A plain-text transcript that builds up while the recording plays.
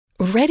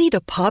Ready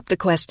to pop the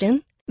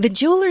question? The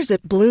jewelers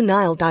at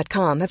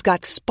BlueNile.com have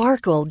got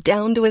sparkle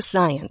down to a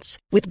science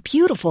with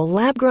beautiful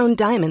lab-grown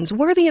diamonds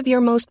worthy of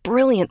your most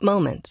brilliant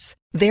moments.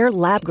 Their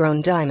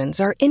lab-grown diamonds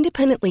are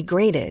independently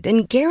graded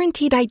and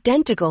guaranteed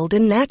identical to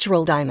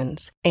natural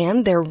diamonds,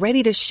 and they're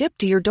ready to ship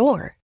to your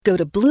door. Go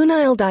to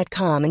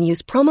BlueNile.com and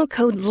use promo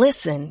code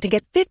LISTEN to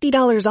get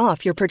 $50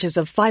 off your purchase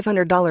of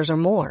 $500 or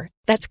more.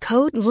 That's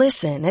code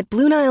LISTEN at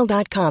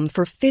BlueNile.com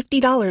for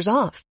 $50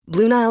 off.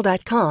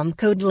 BlueNile.com,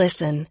 code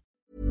LISTEN.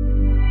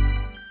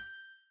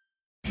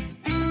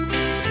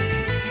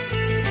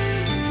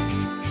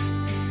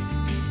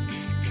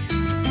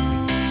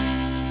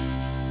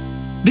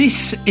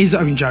 This is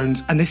Owen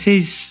Jones, and this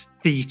is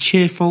the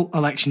Cheerful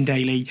Election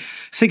Daily.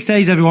 6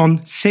 days,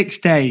 everyone. 6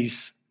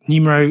 days.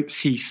 Numero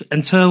 6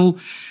 until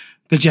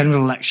the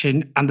general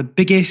election and the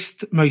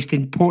biggest, most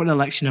important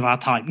election of our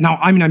time. Now,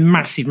 I'm in a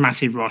massive,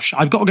 massive rush.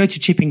 I've got to go to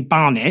Chipping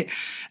Barnet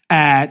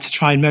to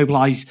try and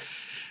mobilise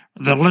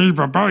the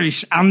Labour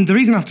base. And the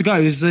reason I have to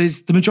go is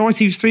the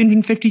majority was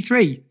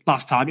 353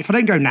 last time. If I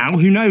don't go now,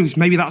 who knows?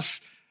 Maybe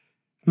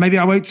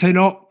I won't turn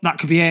up. That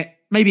could be it.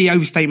 Maybe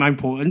overstate my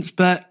importance.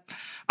 But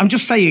I'm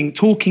just saying,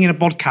 talking in a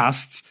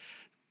podcast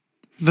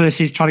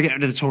versus trying to get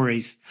rid of the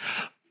Tories.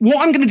 What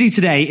I'm going to do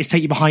today is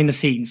take you behind the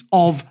scenes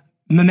of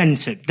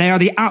Momentum. They are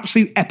the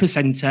absolute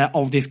epicenter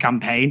of this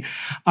campaign.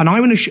 And I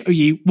want to show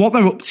you what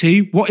they're up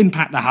to, what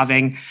impact they're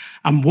having,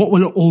 and what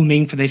will it all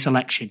mean for this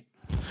election.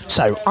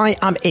 So I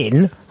am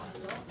in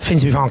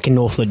Finsbury Park in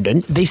North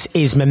London. This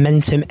is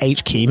Momentum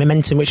HQ.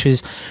 Momentum, which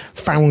was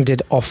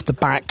founded off the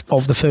back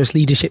of the first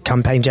leadership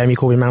campaign Jeremy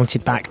Corbyn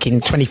mounted back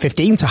in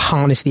 2015 to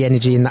harness the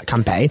energy in that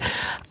campaign.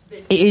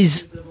 It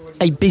is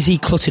a busy,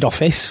 cluttered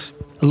office.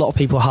 A lot of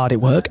people hard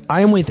at work.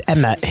 I am with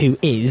Emma, who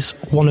is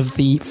one of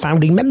the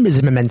founding members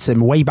of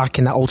Momentum way back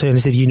in that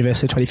alternative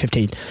universe of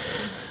 2015.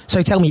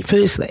 So tell me,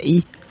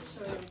 firstly,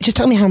 just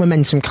tell me how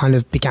Momentum kind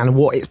of began and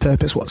what its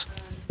purpose was.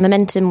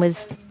 Momentum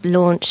was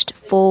launched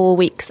 4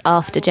 weeks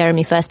after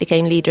Jeremy first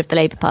became leader of the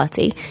Labour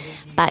Party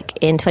back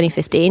in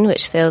 2015,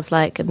 which feels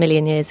like a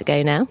million years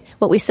ago now.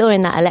 What we saw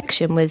in that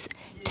election was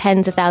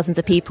tens of thousands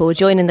of people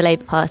joining the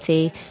Labour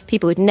Party,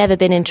 people who'd never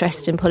been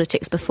interested in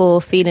politics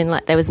before, feeling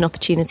like there was an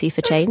opportunity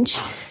for change.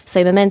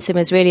 So Momentum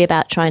was really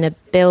about trying to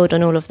build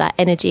on all of that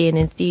energy and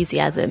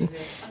enthusiasm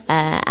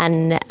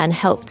and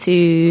help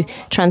to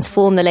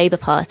transform the Labour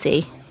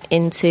Party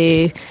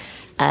into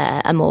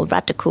a more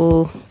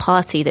radical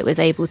party that was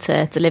able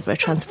to deliver a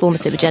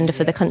transformative agenda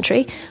for the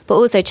country, but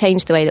also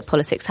change the way that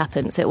politics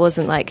happens. It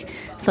wasn't like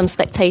some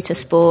spectator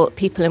sport,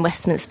 people in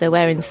Westminster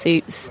wearing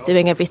suits,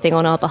 doing everything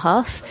on our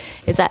behalf.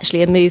 It's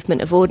actually a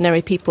movement of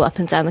ordinary people up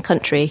and down the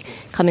country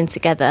coming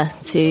together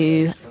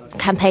to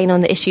campaign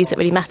on the issues that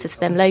really matter to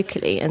them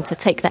locally and to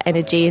take that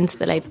energy into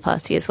the Labour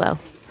Party as well.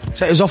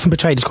 So it was often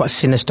portrayed as quite a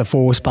sinister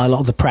force by a lot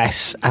of the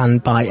press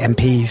and by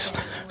MPs.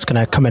 It's going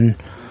to come and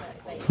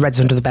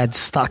Reds under the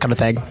beds, that kind of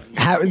thing.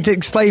 How to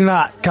explain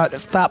that kind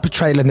of that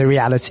portrayal and the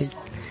reality?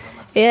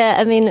 Yeah,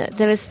 I mean,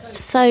 there was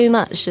so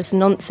much just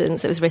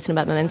nonsense that was written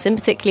about Momentum,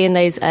 particularly in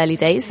those early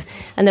days.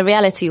 And the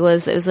reality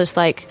was it was just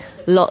like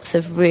lots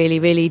of really,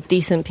 really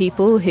decent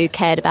people who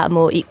cared about a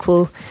more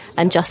equal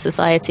and just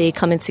society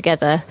coming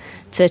together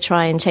to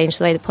try and change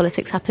the way that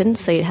politics happened.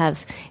 So you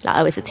have, like,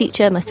 I was a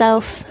teacher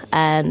myself,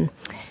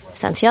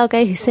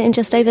 Santiago, who's sitting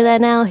just over there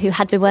now, who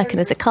had been working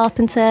as a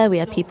carpenter. We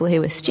had people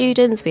who were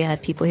students. We had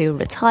people who were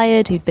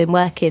retired, who'd been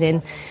working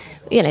in,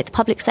 the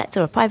public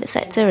sector or private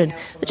sector, and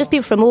just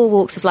people from all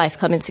walks of life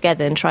coming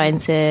together and trying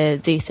to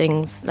do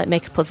things like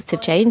make a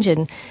positive change.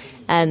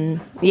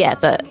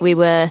 But we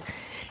were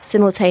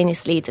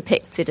simultaneously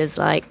depicted as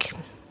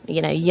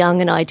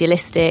young and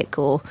idealistic,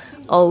 or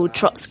old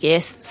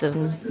Trotskyists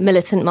and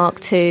militant Mark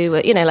II.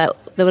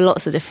 There were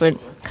lots of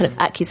different kind of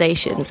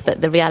accusations,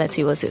 but the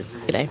reality was,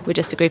 we're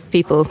just a group of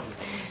people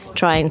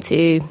trying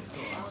to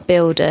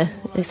build it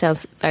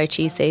sounds very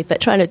cheesy, but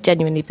trying to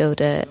genuinely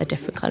build a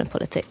different kind of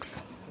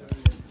politics.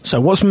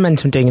 So what's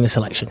Momentum doing in this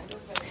election?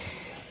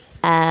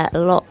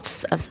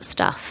 Lots of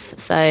stuff.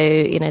 So,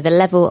 the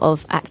level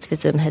of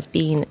activism has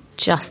been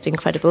just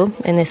incredible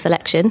in this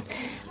election.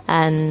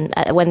 And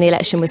when the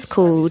election was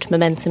called,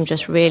 Momentum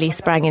just really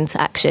sprang into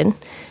action.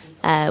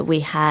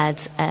 We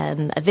had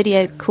a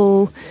video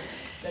call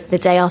the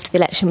day after the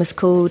election was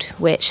called,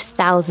 which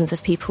thousands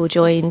of people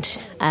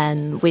joined.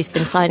 We've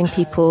been signing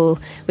people.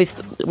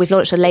 We've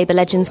launched a Labour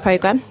Legends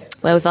programme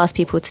where we've asked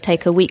people to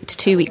take a week to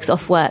 2 weeks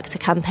off work to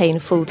campaign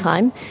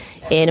full-time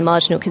in a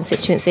marginal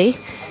constituency.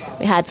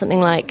 We had something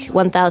like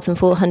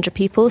 1,400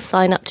 people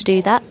sign up to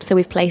do that. So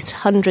we've placed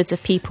hundreds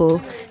of people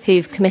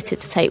who've committed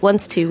to take 1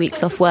 to 2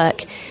 weeks off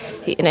work,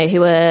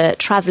 who are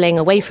travelling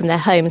away from their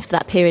homes for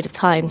that period of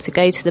time to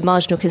go to the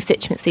marginal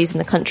constituencies in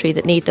the country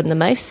that need them the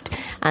most,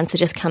 and to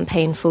just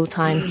campaign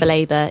full-time for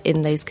Labour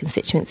in those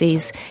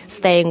constituencies,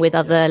 staying with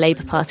other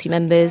Labour Party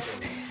members.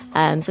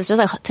 So it's just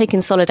like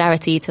taking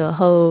solidarity to a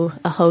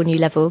whole new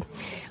level.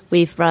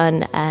 We've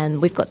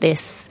got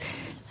this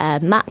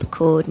map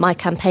called My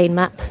Campaign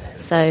Map.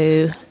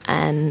 So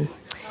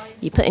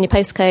You put in your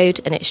postcode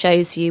and it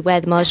shows you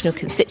where the marginal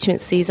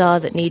constituencies are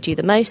that need you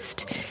the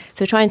most.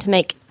 So we're trying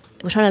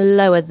to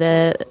lower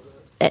the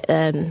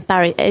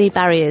any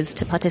barriers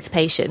to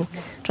participation,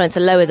 trying to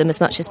lower them as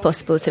much as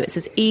possible so it's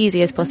as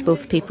easy as possible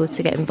for people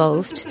to get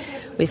involved.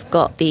 We've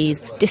got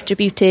these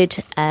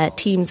distributed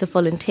teams of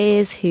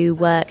volunteers who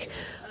work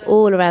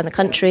all around the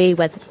country.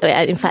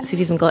 In fact,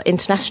 we've even got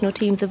international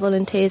teams of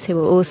volunteers who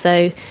are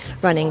also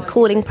running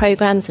calling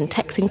programmes and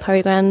texting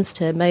programmes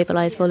to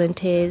mobilise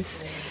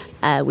volunteers.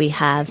 We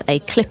have a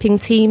clipping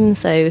team,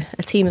 so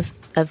a team of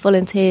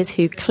volunteers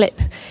who clip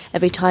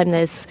every time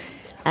there's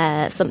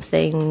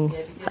something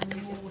like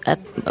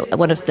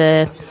one of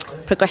the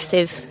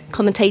progressive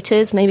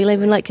commentators, maybe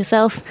even like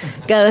yourself,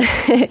 go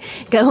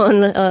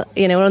on,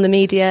 on the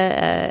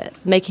media,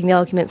 making the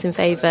arguments in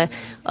favour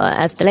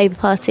of the Labour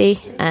Party.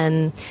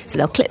 So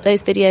they'll clip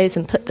those videos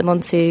and put them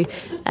onto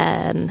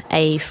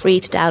a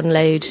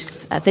free-to-download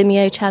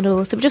Vimeo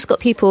channel. So we've just got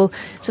people.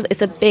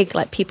 It's a big,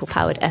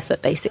 people-powered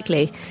effort,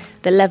 basically.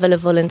 The level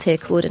of volunteer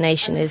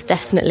coordination is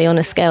definitely on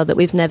a scale that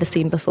we've never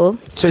seen before.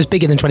 So it's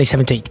bigger than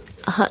 2017?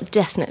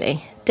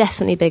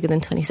 Definitely bigger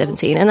than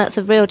 2017. And that's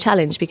a real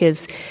challenge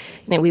because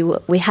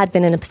we had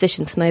been in a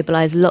position to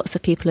mobilise lots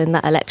of people in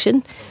that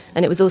election.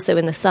 And it was also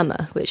in the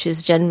summer, which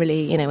is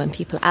generally, when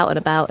people are out and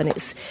about, and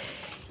it's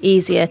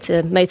easier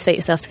to motivate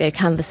yourself to go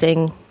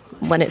canvassing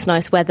when it's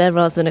nice weather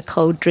rather than a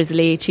cold,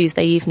 drizzly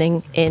Tuesday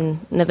evening in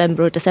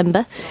November or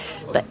December.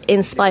 But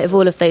in spite of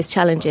all of those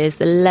challenges,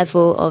 the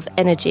level of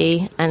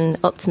energy and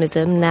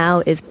optimism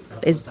now is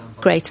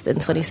greater than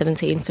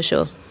 2017 for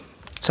sure.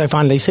 So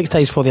finally, 6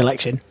 days before the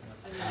election,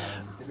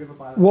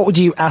 what would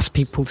you ask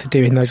people to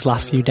do in those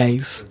last few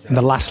days, in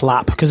the last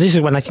lap? Because this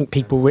is when I think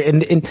people were in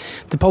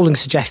the polling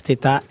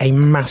suggested that a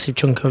massive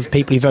chunk of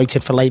people who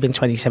voted for Labour in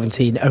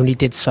 2017 only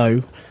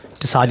decided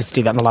to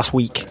do that in the last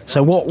week.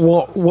 So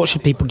what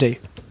should people do?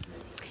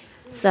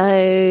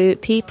 So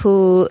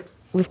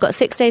we've got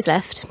 6 days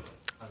left.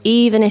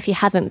 Even if you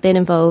haven't been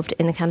involved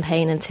in the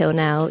campaign until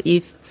now,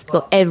 you've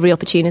got every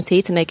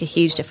opportunity to make a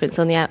huge difference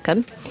on the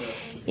outcome.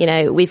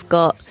 We've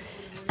got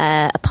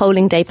a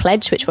polling day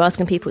pledge, which we're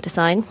asking people to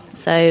sign.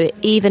 So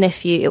even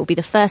if it will be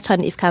the first time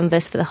that you've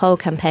canvassed for the whole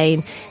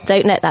campaign,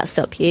 don't let that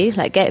stop you.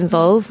 Get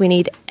involved. We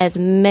need as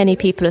many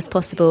people as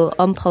possible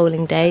on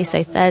polling day,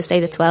 so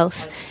Thursday the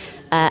 12th,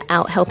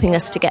 out helping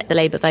us to get the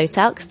Labour vote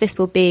out, because this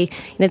will be,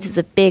 this is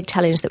a big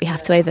challenge that we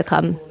have to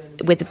overcome,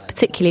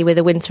 particularly with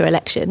a winter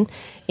election.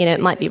 It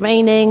might be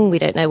raining, we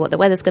don't know what the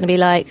weather's going to be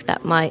like,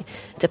 that might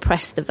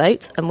depress the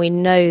vote, and we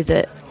know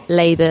that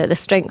the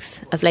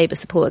strength of Labour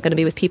support are going to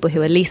be with people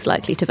who are least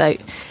likely to vote.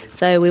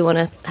 So we want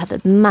to have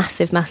a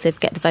massive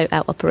get the vote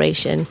out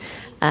operation.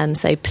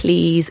 So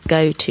please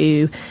go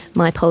to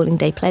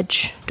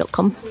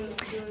mypollingdaypledge.com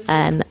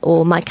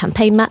or my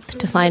campaign map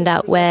to find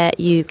out where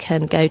you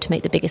can go to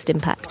make the biggest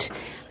impact.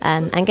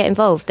 And get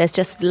involved. There's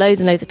just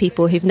loads and loads of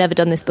people who've never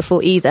done this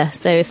before either.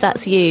 So if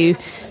that's you,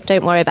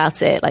 don't worry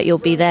about it. You'll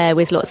be there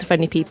with lots of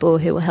friendly people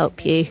who will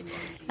help you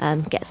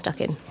get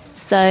stuck in.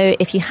 So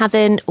if you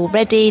haven't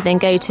already, then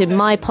go to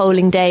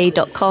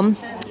mypollingday.com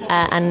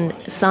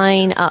and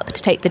sign up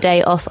to take the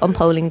day off on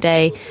polling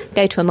day.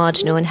 Go to a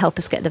marginal and help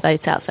us get the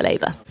vote out for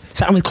Labour.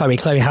 So I'm with Chloe.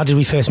 Chloe, how did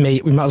we first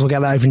meet? We might as well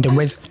get that over and done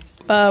with.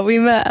 We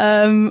met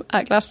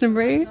at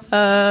Glastonbury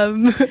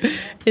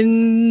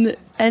in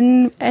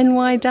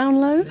NY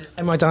Downlow.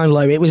 NY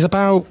Downlow. It was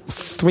about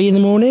 3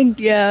 in.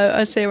 Yeah,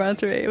 I'd say around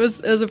 3. It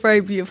was a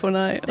very beautiful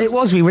night. It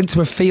was. We went to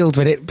a field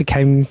when it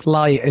became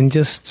light and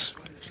just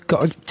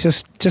got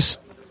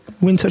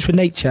we're in touch with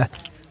nature.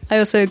 I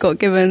also got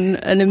given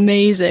an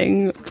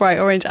amazing bright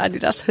orange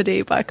Adidas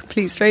hoodie by a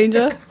complete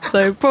stranger.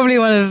 So probably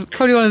one of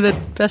the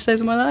best days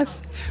of my life.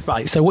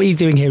 Right. So what are you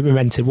doing here at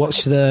Momentum?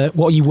 What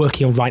are you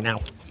working on right now?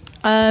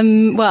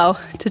 Well,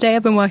 today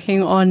I've been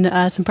working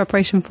on some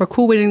preparation for a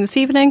call meeting this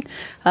evening,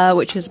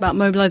 which is about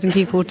mobilising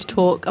people to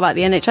talk about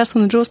the NHS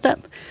on the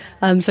doorstep.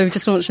 So we've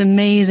just launched an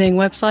amazing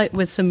website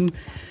with some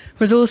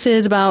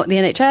resources about the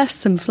NHS,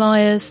 some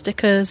flyers,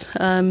 stickers.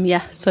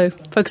 So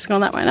focusing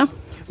on that right now.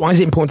 Why is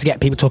it important to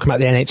get people talking about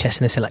the NHS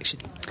in this election?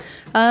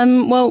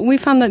 Well, we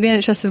found that the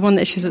NHS is one of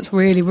the issues that's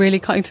really, really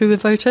cutting through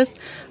with voters.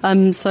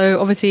 So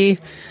obviously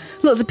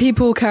lots of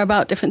people care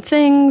about different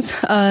things,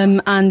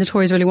 and the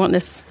Tories really want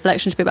this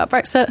election to be about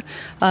Brexit.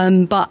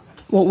 But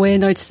what we're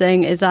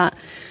noticing is that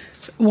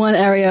one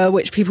area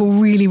which people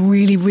really,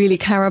 really, really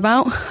care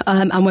about,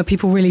 and where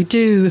people really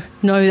do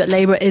know that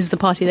Labour is the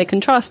party they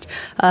can trust,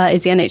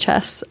 is the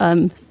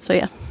NHS. So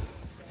yeah.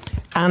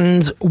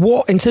 And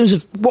in terms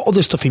of what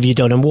other stuff have you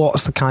done, and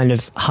what's the kind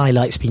of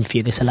highlights been for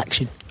you this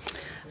election?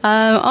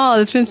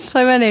 There's been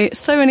so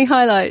many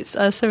highlights,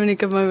 so many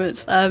good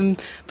moments.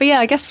 But yeah,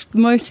 I guess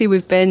mostly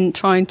we've been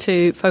trying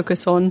to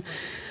focus on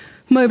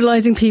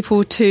mobilising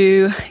people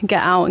to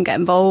get out and get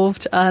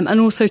involved, and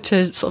also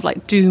to sort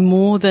of do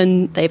more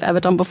than they've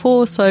ever done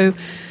before. So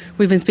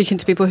we've been speaking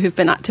to people who've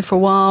been active for a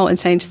while and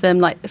saying to them,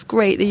 like, it's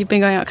great that you've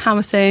been going out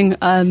canvassing,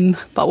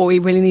 but what we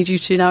really need you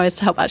to do now is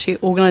to help actually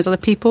organise other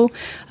people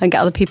and get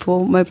other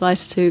people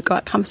mobilised to go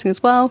out canvassing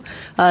as well.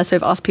 So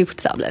we've asked people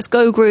to set up Let's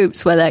Go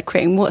groups where they're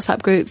creating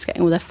WhatsApp groups,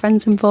 getting all their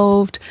friends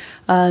involved.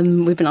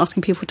 We've been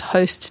asking people to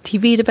host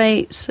TV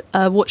debates,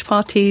 watch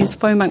parties,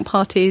 phone bank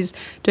parties,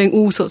 doing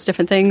all sorts of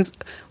different things.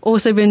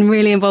 Also been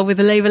really involved with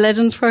the Labour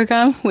Legends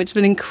programme, which has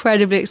been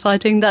incredibly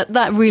exciting.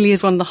 That really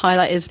is one of the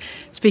highlights, is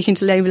speaking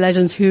to Labour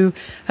legends who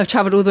have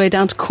travelled all the way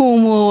down to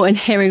Cornwall and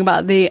hearing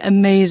about the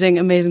amazing,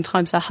 amazing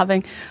times they're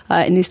having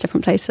in these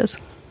different places.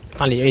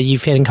 Finally, are you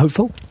feeling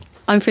hopeful?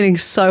 I'm feeling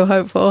so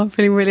hopeful. I'm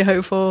feeling really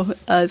hopeful.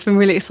 It's been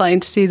really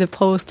exciting to see the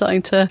polls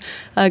starting to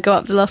go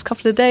up the last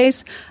couple of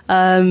days.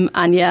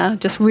 And yeah,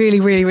 just really,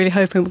 really, really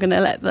hoping we're going to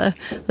elect the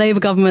Labour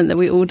government that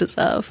we all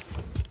deserve.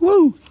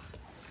 Woo!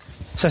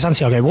 So,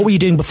 Santiago, what were you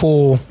doing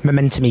before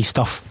Momentum-y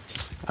stuff?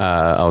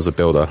 I was a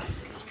builder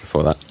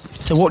before that.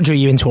 So what drew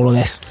you into all of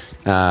this?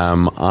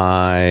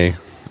 I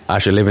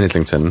actually live in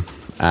Islington,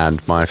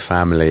 and my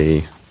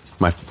family,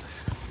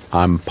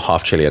 I'm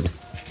half Chilean.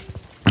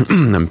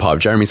 And part of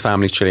Jeremy's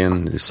family's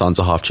Chilean. His sons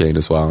are half Chilean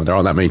as well. There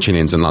aren't that many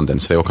Chileans in London,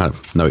 so they all kind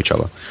of know each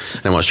other.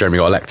 And once Jeremy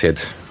got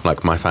elected,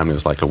 like, my family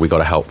was like, oh, we got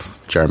to help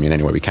Jeremy in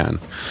any way we can.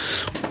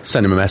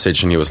 Sent him a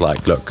message, and he was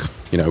like, look,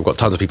 you know, we've got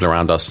tons of people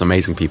around us,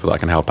 amazing people that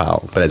can help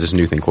out, but there's this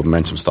new thing called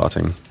Momentum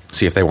starting.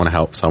 See if they want to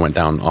help. So I went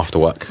down after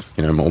work,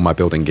 you know, all my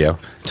building gear,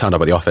 turned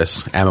up at the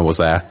office. Emma was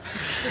there.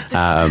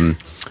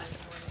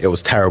 It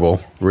was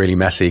terrible, really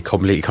messy,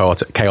 completely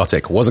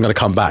chaotic. Wasn't going to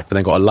come back, but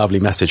then got a lovely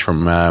message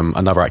from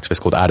another activist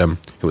called Adam,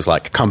 who was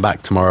like, come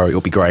back tomorrow, it'll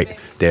be great.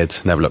 Did,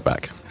 never looked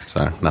back.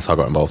 So that's how I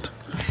got involved.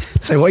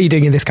 So what are you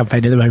doing in this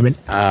campaign at the moment?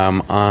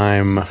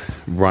 I'm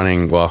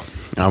working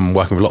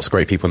with lots of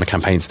great people in the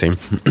campaigns team.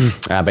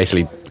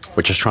 Basically,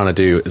 we're just trying to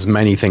do as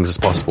many things as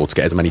possible to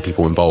get as many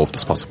people involved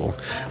as possible.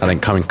 I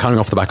think coming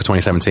off the back of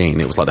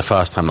 2017, it was like the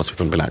first time lots of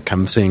people have been like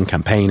canvassing,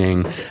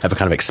 campaigning, ever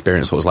kind of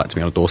experienced what it was like to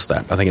be on a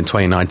doorstep. I think in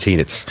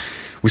 2019,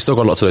 we still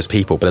got lots of those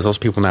people, but there's lots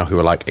of people now who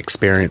are like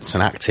experienced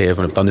and active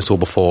and have done this all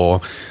before,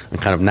 and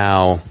kind of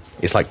now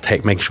it's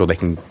like making sure they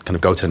can kind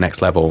of go to the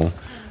next level.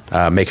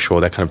 Make sure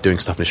they're kind of doing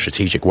stuff in a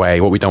strategic way.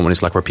 What we don't want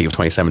is like a repeat of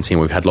 2017,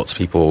 where we've had lots of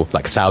people,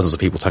 like thousands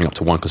of people turning up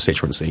to one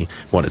constituency.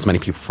 We want as many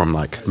people from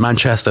like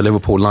Manchester,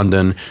 Liverpool,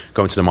 London,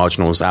 going to the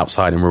marginals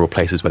outside in rural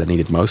places where they're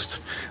needed most.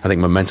 I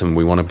think Momentum,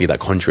 we want to be that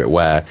conduit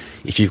where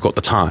if you've got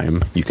the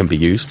time, you can be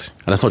used.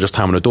 And that's not just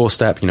time on a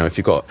doorstep. You know, if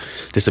you've got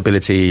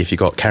disability, if you've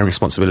got caring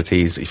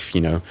responsibilities, if,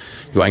 you know,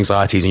 you've got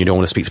anxieties and you don't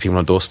want to speak to people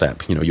on a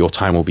doorstep, you know, your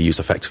time will be used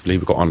effectively.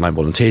 We've got online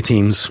volunteer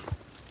teams.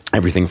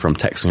 Everything from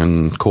texting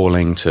and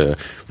calling to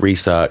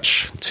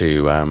research to,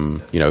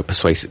 you know,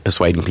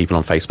 persuading people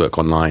on Facebook,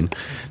 online.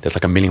 There's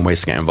like a million ways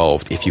to get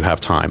involved. If you have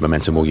time,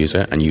 Momentum will use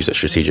it and use it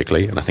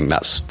strategically. And I think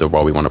that's the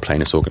role we want to play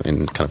in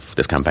kind of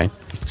this campaign.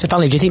 So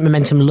finally, do you think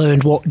Momentum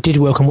learned what did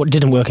work and what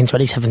didn't work in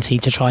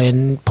 2017 to try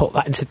and put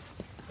that into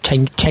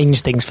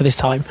change things for this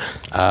time?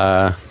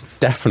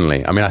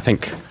 Definitely. I mean, I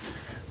think...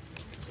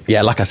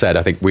 Yeah, like I said,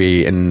 I think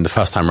in the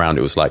first time round,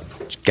 it was like,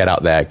 get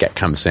out there, get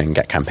canvassing,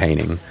 get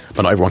campaigning.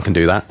 But not everyone can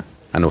do that.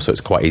 And also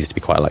it's quite easy to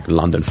be quite like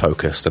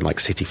London-focused and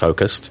like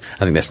city-focused. I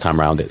think this time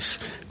round, it's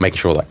making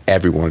sure that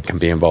everyone can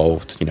be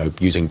involved, you know,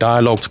 using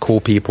dialogue to call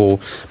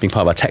people, being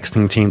part of a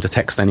texting team to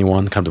text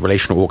anyone, kind of the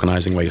relational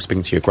organising where you're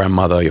speaking to your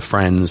grandmother, your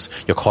friends,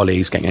 your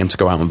colleagues, getting them to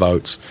go out and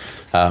vote.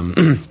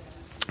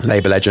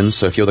 Labour Legends,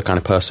 so if you're the kind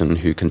of person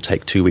who can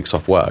take 2 weeks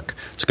off work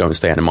to go and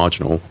stay at a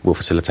marginal, we'll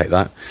facilitate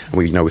that. And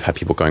we know we've had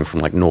people going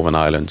from like Northern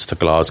Ireland to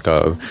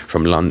Glasgow,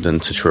 from London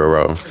to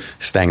Truro,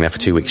 staying there for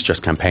 2 weeks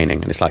just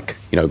campaigning. And it's like,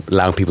 you know,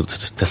 allowing people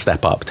to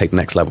step up, take the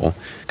next level,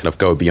 kind of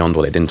go beyond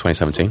what they did in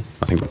 2017.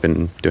 I think we've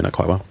been doing that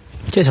quite well.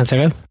 Cheers,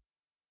 Santiago.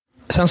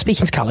 So I'm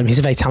speaking to Callum. He's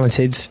a very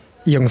talented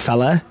young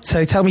fella.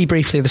 So tell me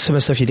briefly the some of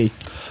the stuff you do.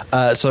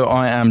 So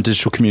I am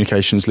digital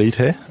communications lead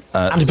here.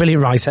 And a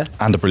brilliant writer.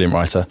 And a brilliant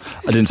writer.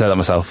 I didn't say that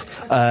myself.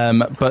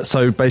 But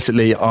so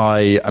basically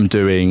I am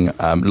doing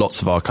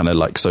lots of our kind of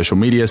like social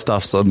media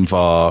stuff, some of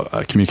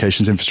our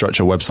communications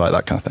infrastructure, website,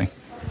 that kind of thing.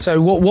 So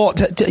what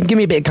give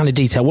me a bit of kind of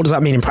detail. What does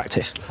that mean in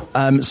practice?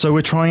 So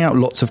we're trying out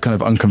lots of kind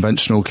of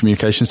unconventional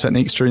communications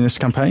techniques during this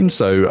campaign.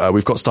 So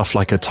we've got stuff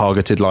like a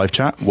targeted live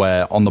chat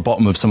where on the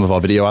bottom of some of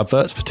our video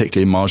adverts,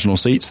 particularly in marginal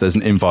seats, there's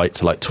an invite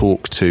to like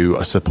talk to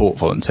a support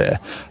volunteer.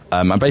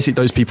 And basically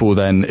those people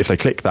then, if they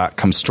click that,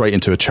 come straight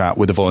into a chat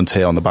with a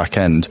volunteer on the back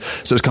end.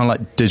 So it's kind of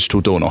like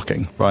digital door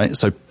knocking, right?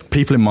 So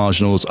people in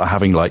marginals are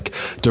having like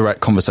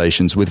direct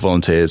conversations with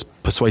volunteers,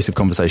 persuasive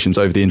conversations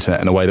over the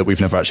internet in a way that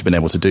we've never actually been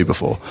able to do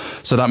before.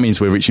 So that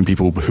means we're reaching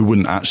people who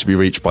wouldn't actually be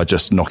reached by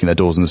just knocking their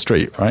doors in the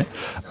street, right?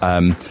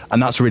 And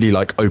that's really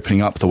like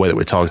opening up the way that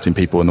we're targeting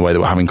people and the way that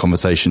we're having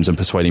conversations and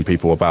persuading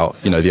people about,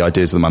 you know, the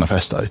ideas of the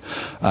manifesto.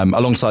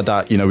 Alongside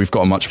that, you know, we've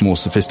got a much more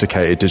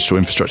sophisticated digital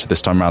infrastructure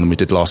this time around than we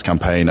did last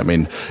campaign. I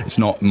mean, it's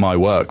not my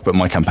work, but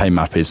my campaign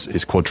map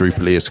is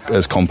quadruply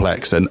as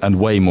complex and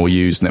way more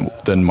used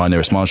than my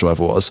nearest marginal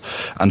ever was.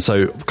 And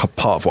so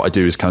part of what I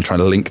do is kind of trying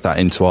to link that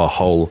into our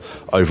whole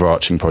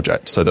overarching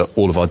project, so that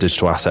all of our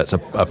digital assets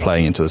are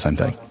playing into the same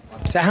thing.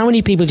 So how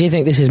many people do you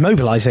think this is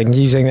mobilising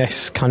using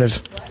this kind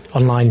of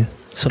online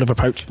sort of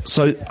approach?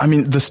 So, I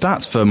mean, the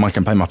stats for My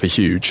Campaign Map are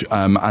huge,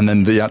 and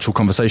then the actual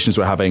conversations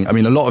we're having, I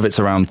mean, a lot of it's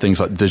around things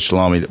like the digital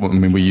army. I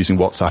mean, we're using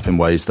WhatsApp in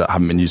ways that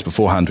haven't been used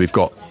beforehand. We've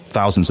got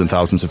thousands and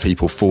thousands of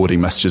people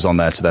forwarding messages on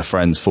there to their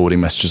friends,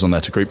 forwarding messages on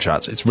there to group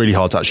chats. It's really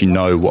hard to actually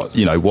know what,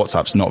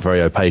 WhatsApp's not very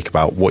opaque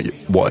about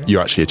what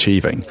you're actually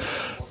achieving.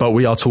 But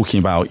we are talking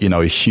about,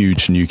 a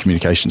huge new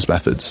communications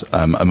methods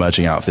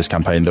emerging out of this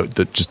campaign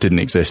that just didn't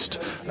exist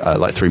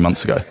like 3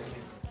 months ago.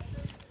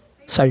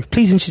 So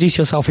please introduce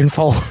yourself in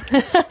full.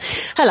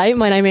 Hello,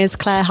 my name is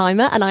Claire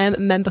Heimer and I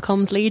am Member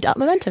Comms Lead at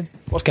Momentum.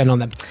 What's going on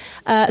then?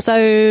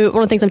 So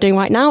one of the things I'm doing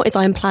right now is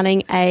I'm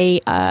planning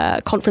a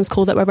conference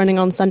call that we're running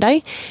on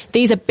Sunday.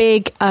 These are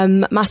big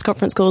mass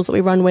conference calls that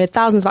we run with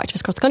thousands of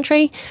activists across the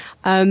country.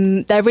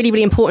 They're really,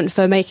 really important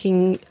for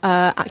making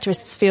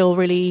activists feel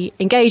really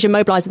engaged and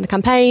mobilised in the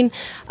campaign.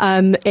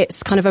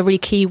 It's kind of a really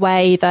key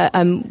way that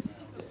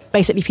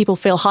basically people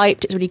feel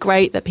hyped. It's really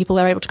great that people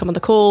are able to come on the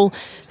call,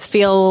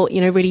 feel,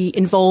 really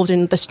involved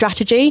in the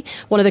strategy.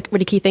 One of the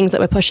really key things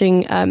that we're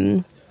pushing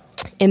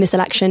in this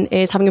election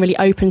is having a really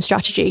open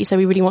strategy. So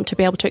we really want to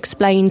be able to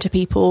explain to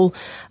people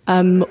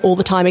all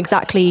the time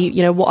exactly,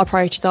 what our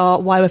priorities are,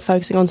 why we're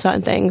focusing on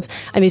certain things.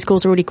 And these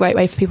calls are a really great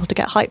way for people to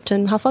get hyped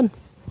and have fun.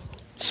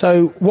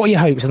 So what are your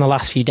hopes in the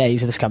last few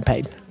days of this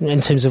campaign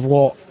in terms of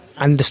what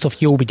and the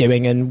stuff you'll be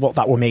doing and what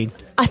that will mean?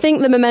 I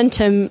think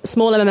the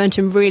smaller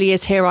momentum really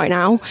is here right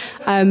now.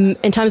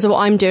 In terms of what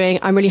I'm doing,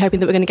 I'm really hoping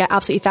that we're going to get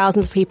absolutely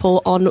thousands of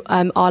people on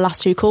our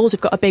last two calls.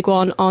 We've got a big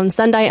one on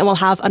Sunday and we'll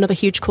have another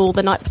huge call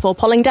the night before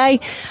polling day.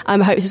 I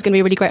hope this is going to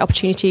be a really great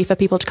opportunity for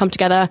people to come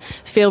together,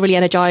 feel really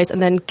energised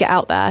and then get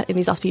out there in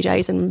these last few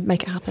days and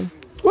make it happen.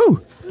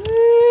 Woo!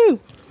 Woo!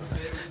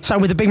 So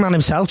with the big man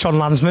himself, John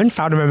Landsman,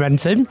 founder of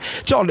Momentum.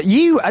 John,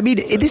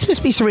 this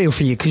must be surreal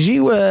for you because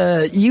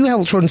you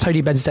helped run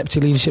Tony Benn's deputy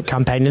leadership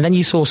campaign and then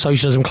you saw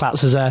socialism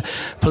collapse as a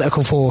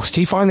political force.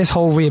 Do you find this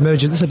whole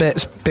re-emergence a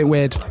bit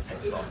weird?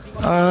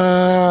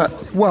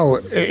 Well,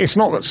 it's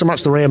not so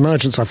much the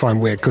re-emergence I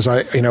find weird because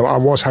I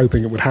was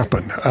hoping it would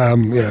happen,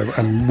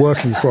 and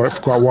working for it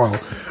for quite a while.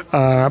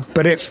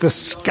 But it's the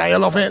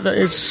scale of it that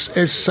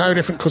is so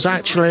different because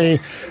actually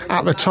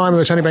at the time of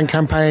the Tony Benn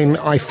campaign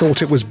I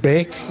thought it was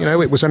big.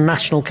 It was a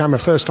national campaign.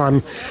 First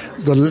time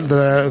the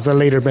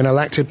leader had been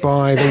elected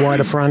by the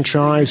wider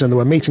franchise and there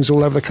were meetings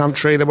all over the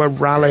country, there were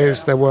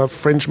rallies, there were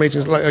fringe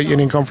meetings,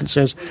 union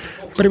conferences,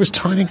 but it was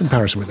tiny in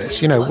comparison with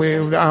this.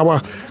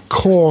 Our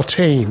core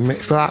team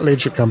for that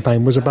leadership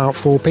campaign was about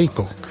 4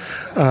 people.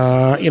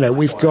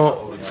 We've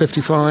got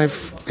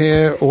 55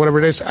 here or whatever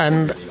it is,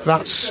 and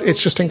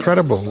it's just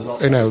incredible,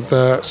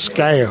 the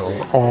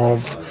scale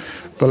of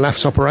the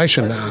left's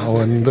operation now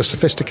and the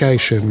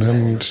sophistication,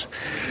 and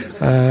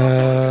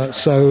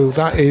so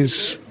that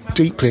is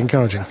deeply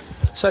encouraging.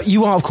 So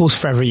you are, of course,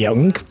 forever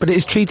young, but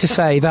it's true to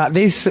say that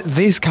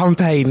this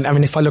campaign,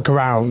 if I look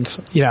around,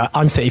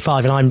 I'm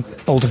 35 and I'm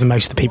older than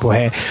most of the people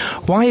here.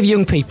 Why have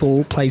young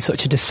people played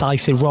such a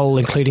decisive role,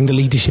 including the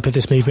leadership of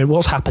this movement?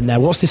 What's happened there?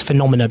 What's this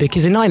phenomena?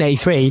 Because in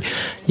 1983,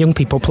 young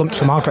people plumped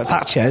for Margaret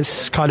Thatcher.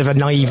 It's kind of a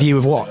naive view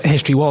of what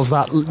history was,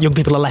 that young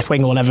people are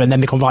left-wing or whatever and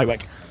then become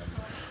right-wing.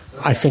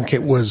 I think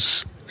it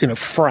was...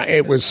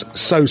 it was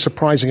so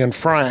surprising and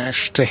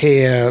fresh to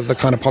hear the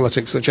kind of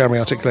politics that Jeremy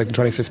articulated in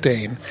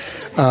 2015.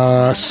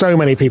 So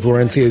many people were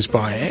enthused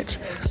by it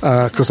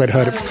because they'd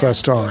heard it for the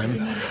first time.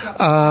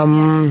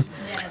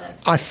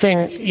 I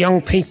think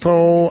young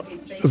people,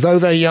 though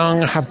they're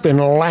young, have been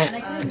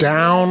let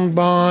down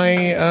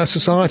by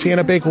society in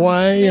a big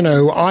way.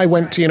 I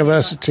went to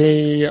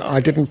university, I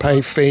didn't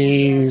pay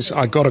fees,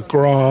 I got a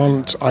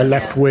grant, I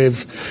left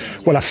with,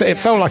 it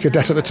felt like a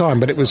debt at the time,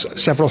 but it was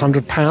several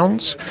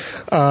 £100s.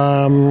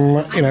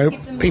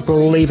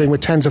 People leaving with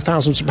tens of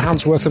thousands of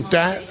pounds worth of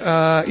debt,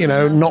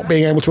 not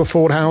being able to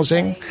afford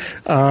housing,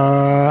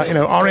 are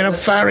in a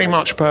very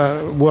much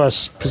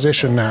worse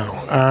position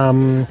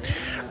now.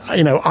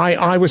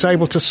 I was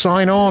able to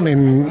sign on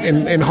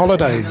in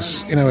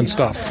holidays, and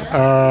stuff.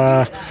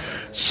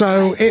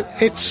 So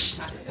it's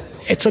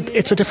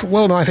a different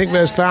world, and I think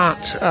there's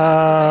that.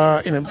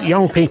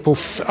 Young people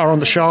are on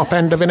the sharp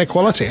end of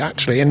inequality,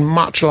 actually, in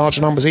much larger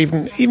numbers.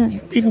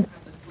 Even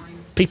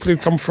people who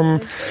come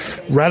from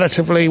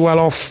relatively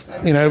well-off,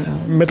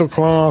 middle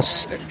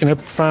class,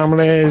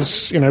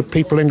 families,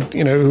 people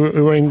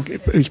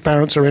whose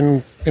parents are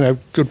in,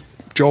 good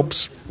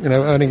jobs,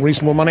 earning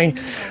reasonable money,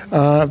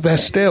 they're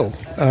still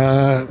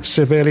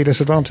severely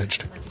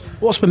disadvantaged.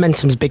 What's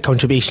Momentum's big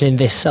contribution in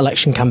this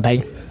election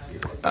campaign?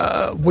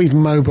 We've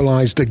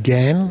mobilised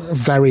again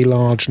very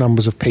large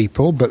numbers of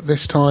people, but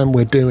this time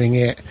we're doing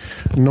it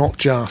not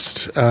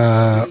just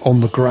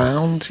on the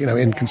ground,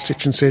 in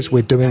constituencies,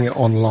 we're doing it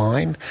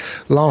online.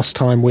 Last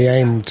time we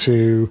aimed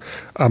to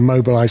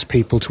mobilise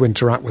people to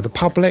interact with the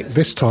public.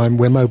 This time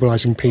we're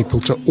mobilising people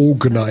to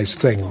organise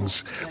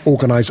things,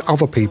 organise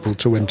other people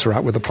to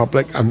interact with the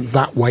public, and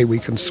that way we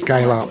can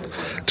scale up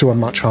to a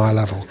much higher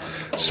level.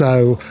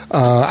 So,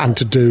 and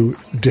to do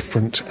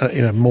different,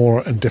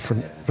 more and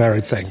different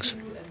varied things.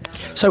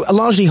 So a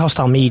largely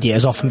hostile media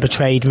has often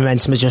portrayed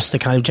Momentum as just the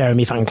kind of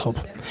Jeremy fan club.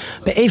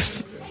 But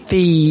if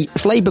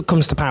Labour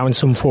comes to power in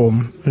some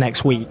form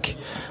next week,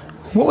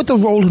 what would the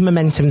role of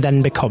Momentum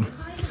then become?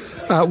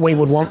 We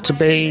would want to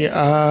be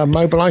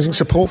mobilising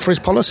support for his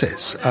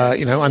policies,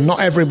 and not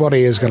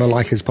everybody is going to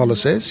like his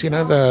policies.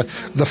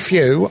 The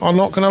few are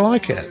not going to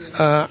like it,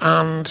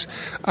 and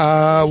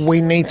we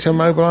need to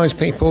mobilise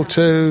people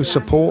to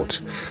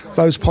support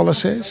those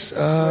policies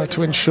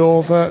to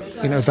ensure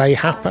that they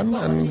happen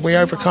and we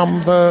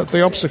overcome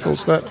the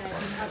obstacles that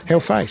he'll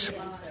face.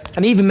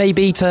 And even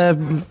maybe to,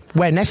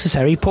 where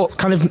necessary,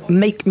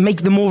 make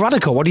them more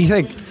radical. What do you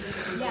think?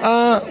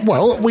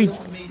 Well,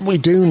 we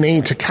do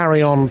need to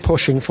carry on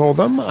pushing for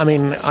them. I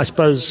mean, I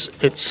suppose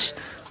it's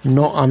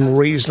not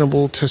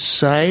unreasonable to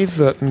say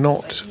that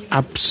not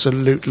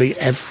absolutely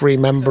every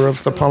member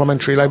of the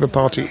Parliamentary Labour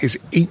Party is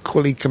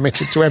equally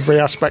committed to every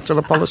aspect of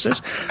the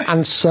policies,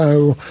 and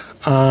so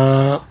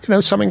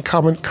some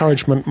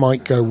encouragement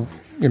might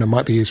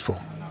be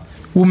useful.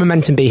 Will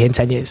Momentum be here in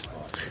 10 years?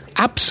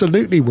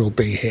 Absolutely will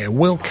be here.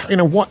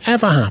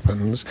 Whatever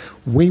happens,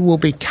 we will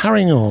be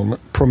carrying on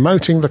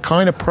promoting the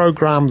kind of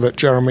programme that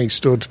Jeremy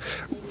stood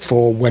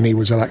for when he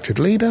was elected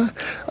leader,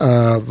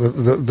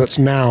 that's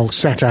now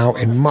set out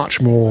in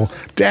much more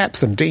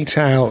depth and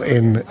detail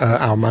in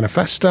our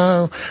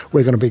manifesto.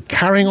 We're going to be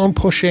carrying on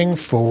pushing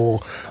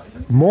for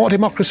more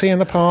democracy in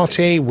the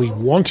party. We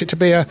want it to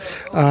be a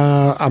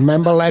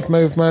member-led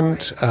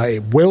movement.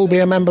 It will be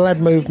a member-led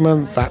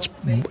movement. That's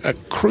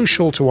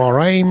crucial to our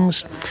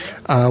aims.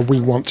 We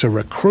want to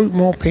recruit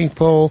more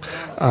people.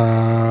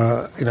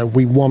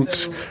 We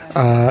want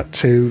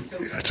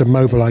to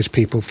mobilise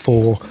people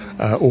for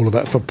all of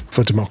that,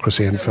 for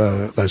democracy and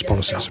for those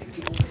policies.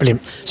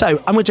 Brilliant.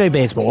 So I'm with Joe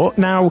Beardsmore.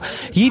 Now,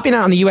 you've been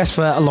out in the US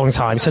for a long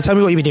time, so tell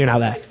me what you've been doing out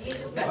there.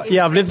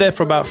 Yeah, I've lived there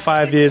for about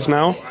 5 years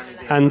now.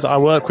 And I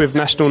work with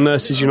National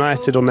Nurses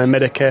United on their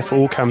Medicare for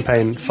All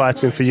campaign,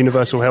 fighting for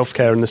universal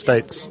healthcare in the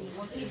States.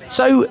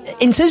 So,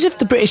 in terms of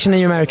the British and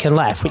the American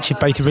left, which have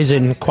both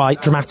risen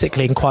quite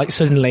dramatically and quite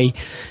suddenly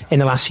in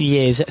the last few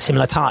years at a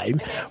similar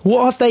time,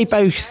 what do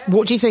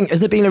you think? Has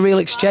there been a real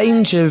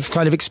exchange of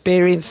kind of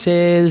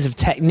experiences, of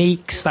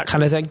techniques, that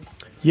kind of thing?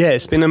 Yeah,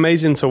 it's been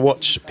amazing to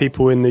watch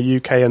people in the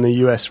UK and the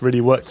US really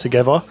work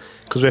together,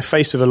 because we're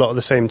faced with a lot of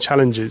the same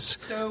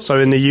challenges. So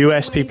in the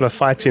US, people are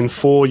fighting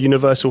for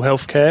universal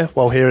healthcare,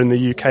 while here in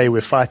the UK,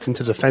 we're fighting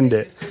to defend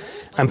it.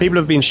 And people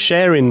have been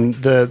sharing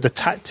the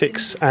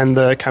tactics and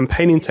the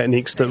campaigning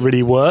techniques that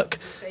really work,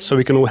 so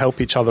we can all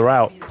help each other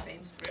out.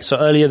 So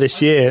earlier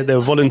this year, there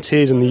were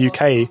volunteers in the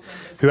UK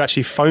who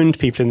actually phoned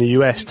people in the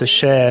US to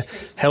share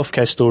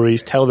healthcare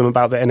stories, tell them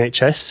about the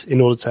NHS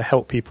in order to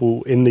help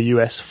people in the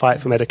US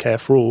fight for Medicare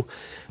for All.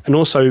 And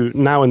also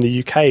now in the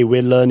UK,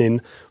 we're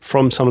learning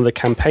from some of the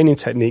campaigning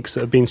techniques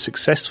that have been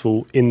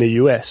successful in the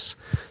US.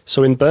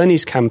 So in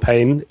Bernie's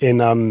campaign in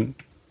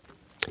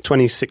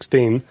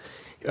 2016,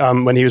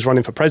 when he was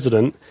running for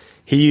president,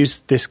 he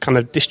used this kind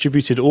of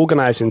distributed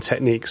organising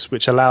techniques,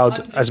 which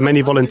allowed as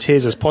many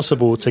volunteers as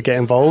possible to get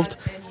involved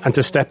and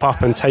to step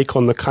up and take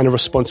on the kind of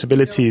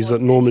responsibilities that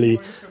normally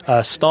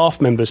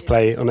staff members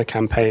play on a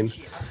campaign.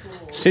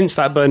 Since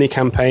that Bernie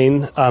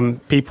campaign,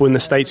 people in the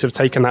States have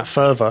taken that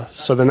further.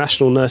 So the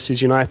National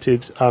Nurses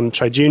United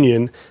trade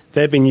union,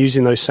 they've been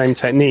using those same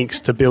techniques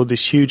to build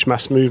this huge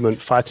mass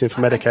movement fighting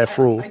for Medicare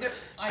for All.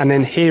 And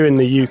then here in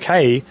the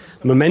UK,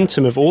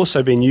 Momentum have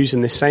also been using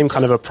this same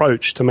kind of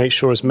approach to make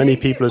sure as many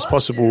people as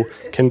possible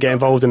can get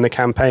involved in the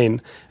campaign,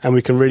 and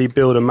we can really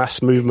build a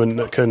mass movement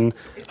that can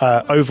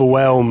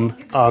overwhelm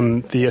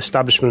the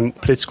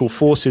establishment political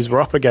forces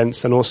we're up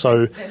against, and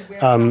also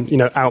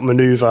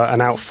outmaneuver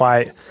and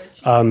outfight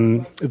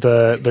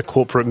the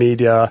corporate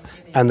media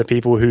and the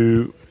people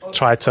who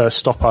try to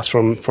stop us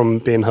from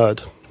being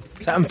heard.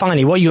 So, and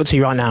finally, what are you up to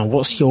right now?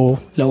 What's your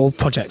little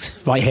project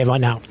right here,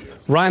 right now?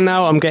 Right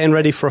now, I'm getting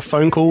ready for a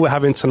phone call we're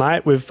having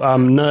tonight with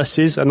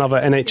nurses and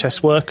other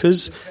NHS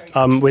workers.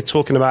 We're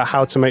talking about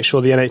how to make sure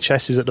the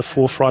NHS is at the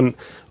forefront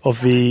of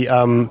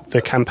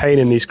the campaign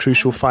in these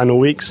crucial final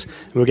weeks.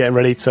 And we're getting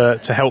ready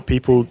to help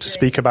people to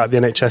speak about the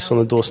NHS on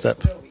the doorstep.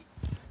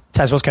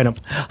 Tez, what's going on?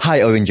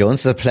 Hi, Owen Jones.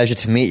 It's a pleasure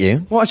to meet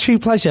you. What a true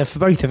pleasure for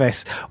both of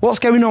us. What's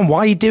going on? Why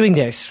are you doing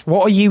this?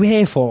 What are you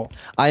here for?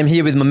 I am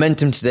here with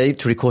Momentum today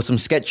to record some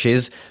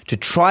sketches to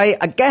try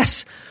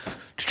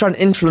and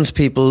influence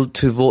people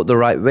to vote the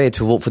right way,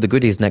 to vote for the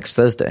goodies next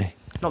Thursday.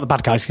 Not the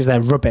bad guys, because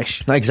they're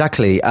rubbish.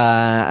 Exactly.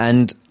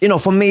 And,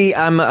 for me,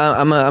 I'm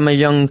a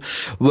young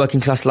working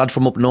class lad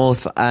from up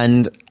north,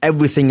 and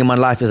everything in my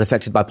life is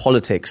affected by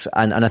politics.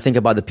 And I think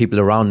about the people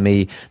around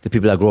me, the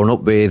people I've grown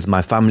up with,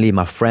 my family,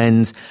 my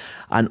friends,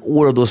 and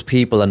all of those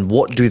people, and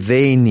what do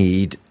they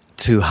need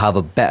to have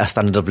a better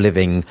standard of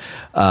living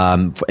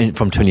from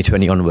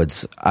 2020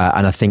 onwards.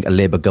 And I think a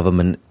Labour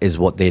government is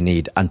what they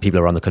need and people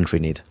around the country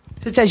need.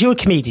 So it says you're a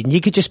comedian. You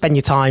could just spend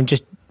your time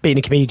just being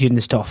a comedian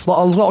and stuff. A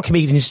lot of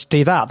comedians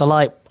do that. They're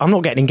like, I'm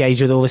not getting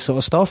engaged with all this sort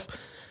of stuff.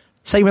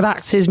 Same with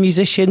actors,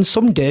 musicians.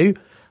 Some do.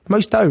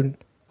 Most don't.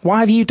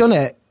 Why have you done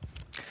it?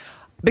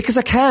 Because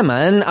I care,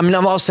 man. I mean,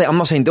 I'm not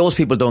saying those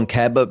people don't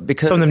care, but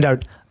because some of them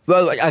don't.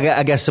 Well,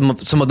 I guess some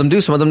of them do,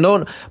 some of them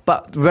don't.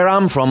 But where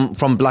I'm from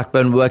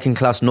Blackburn, working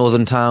class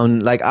northern town,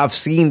 like I've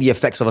seen the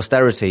effects of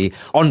austerity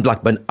on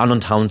Blackburn and on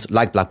towns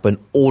like Blackburn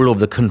all over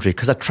the country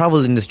because I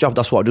travel in this job.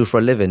 That's what I do for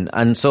a living.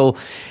 And so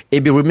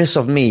it'd be remiss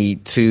of me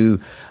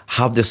to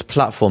have this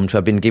platform, to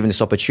have been given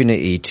this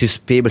opportunity to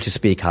be able to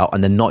speak out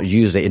and then not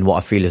use it in what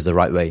I feel is the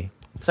right way.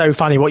 So,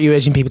 Fanny, what are you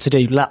urging people to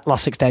do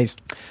last 6 days?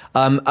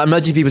 I'm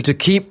urging people to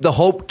keep the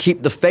hope,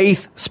 keep the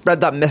faith,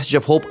 spread that message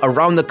of hope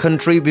around the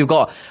country. We've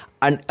got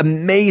an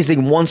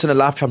amazing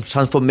once-in-a-lifetime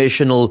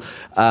transformational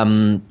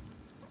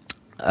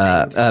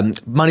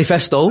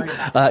manifesto.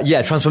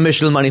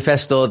 Transformational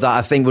manifesto that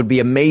I think would be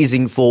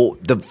amazing for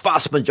the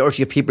vast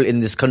majority of people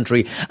in this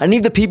country. And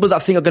even the people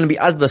that think are going to be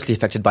adversely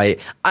affected by it,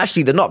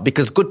 actually they're not,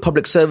 because good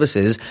public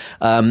services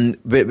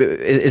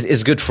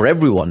is good for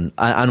everyone.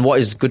 And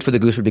what is good for the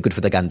goose will be good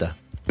for the gander.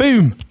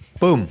 Boom.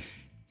 Boom.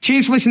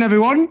 Cheers for listening,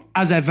 everyone.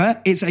 As ever,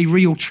 it's a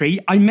real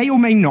treat. I may or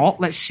may not,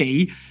 let's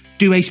see,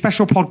 do a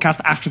special podcast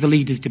after the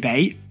leaders'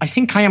 debate. I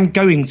think I am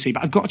going to,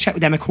 but I've got to check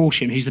with Emma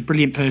Corsham, who's the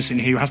brilliant person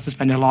who has to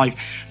spend her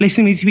life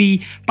listening to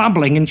me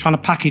babbling and trying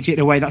to package it in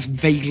a way that's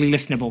vaguely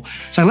listenable.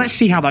 So let's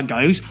see how that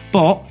goes.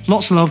 But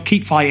lots of love,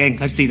 keep fighting.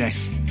 Let's do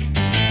this.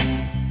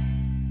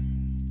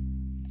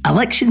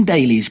 Election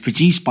Daily is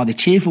produced by the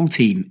Cheerful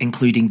team,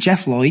 including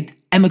Jeff Lloyd,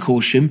 Emma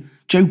Corsham,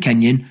 Joe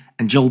Kenyon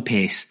and Joel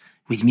Pearce,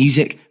 with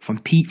music from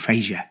Pete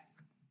Frazier.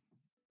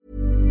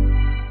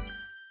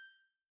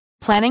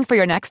 Planning for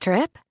your next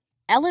trip?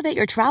 Elevate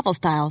your travel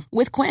style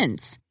with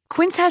Quince.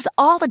 Quince has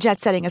all the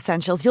jet-setting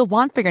essentials you'll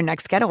want for your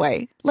next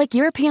getaway, like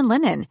European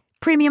linen,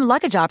 premium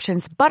luggage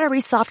options, buttery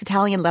soft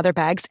Italian leather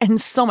bags,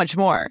 and so much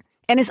more.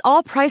 And is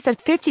all priced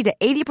at 50 to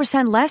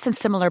 80% less than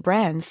similar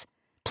brands.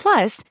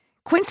 Plus,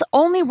 Quince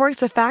only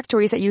works with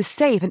factories that use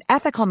safe and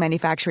ethical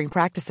manufacturing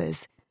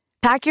practices.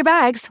 Pack your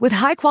bags with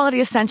high-quality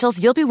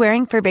essentials you'll be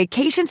wearing for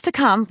vacations to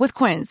come with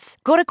Quince.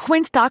 Go to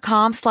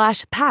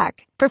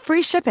quince.com/pack for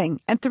free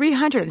shipping and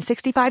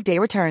 365-day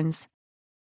returns.